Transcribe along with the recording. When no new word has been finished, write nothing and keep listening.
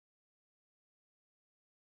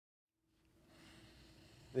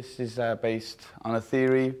This is based on a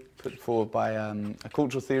theory put forward by a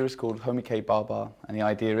cultural theorist called Homi K. Barbar, and the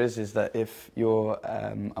idea is that if you're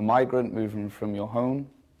a migrant moving from your home,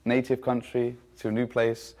 native country, to a new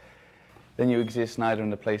place, then you exist neither in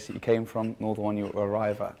the place that you came from nor the one you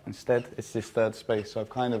arrive at. Instead, it's this third space. So I've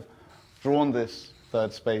kind of drawn this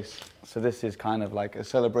third space. So this is kind of like a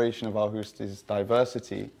celebration of Aarhus'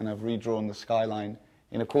 diversity, and I've redrawn the skyline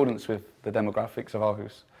in accordance with the demographics of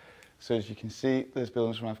Aarhus. So as you can see, there's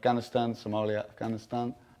buildings from Afghanistan, Somalia,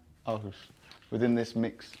 Afghanistan, Aarhus, within this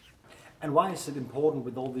mix. And why is it important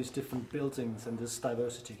with all these different buildings and this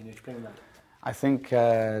diversity? Can you explain that? I think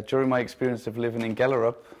during my experience of living in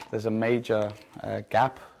Gellerup, there's a major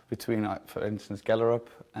gap between, for instance, Gellerup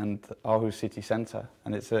and Aarhus city centre.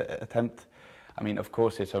 And it's an attempt, I mean, of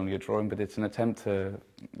course it's only a drawing, but it's an attempt to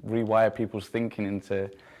rewire people's thinking into,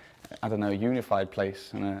 I don't know, a unified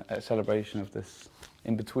place and a celebration of this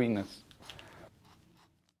in-betweenness.